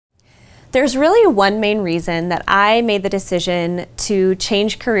There's really one main reason that I made the decision to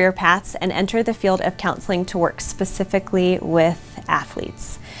change career paths and enter the field of counseling to work specifically with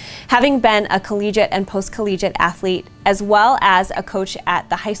athletes. Having been a collegiate and post-collegiate athlete, as well as a coach at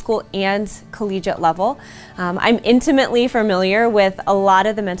the high school and collegiate level, I'm intimately familiar with a lot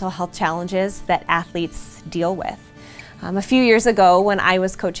of the mental health challenges that athletes deal with. A few years ago, when I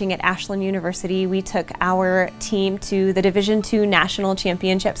was coaching at Ashland University, we took our team to the Division II National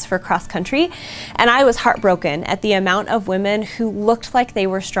Championships for cross country, and I was heartbroken at the amount of women who looked like they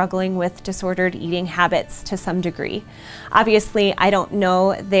were struggling with disordered eating habits to some degree. Obviously, I don't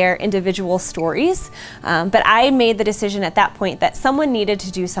know their individual stories, but I made the decision at that point that someone needed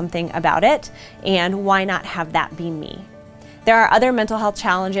to do something about it, and why not have that be me? There are other mental health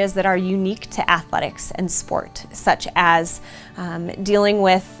challenges that are unique to athletics and sport, such as dealing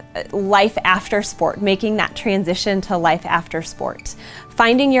with life after sport, making that transition to life after sport,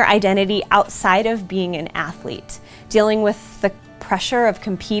 finding your identity outside of being an athlete, dealing with the pressure of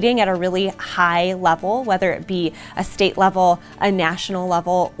competing at a really high level, whether it be a state level, a national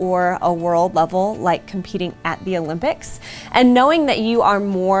level, or a world level, like competing at the Olympics, and knowing that you are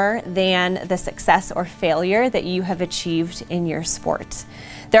more than the success or failure that you have achieved in your sport.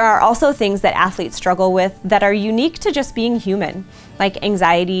 There are also things that athletes struggle with that are unique to just being human, like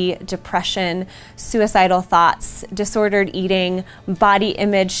anxiety, depression, suicidal thoughts, disordered eating, body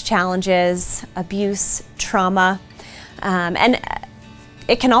image challenges, abuse, trauma. And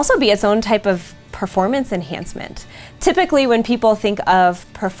it can also be its own type of performance enhancement. Typically, when people think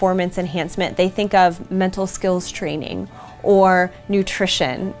of performance enhancement, they think of mental skills training or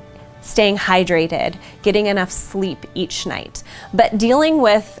nutrition, staying hydrated, getting enough sleep each night. But dealing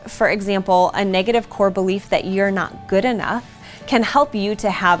with, for example, a negative core belief that you're not good enough can help you to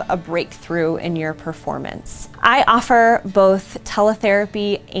have a breakthrough in your performance. I offer both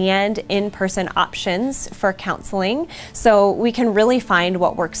teletherapy and in-person options for counseling, so we can really find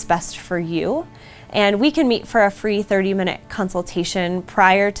what works best for you. And we can meet for a free 30-minute consultation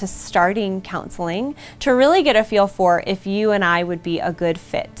prior to starting counseling to really get a feel for if you and I would be a good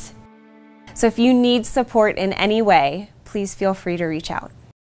fit. So if you need support in any way, please feel free to reach out.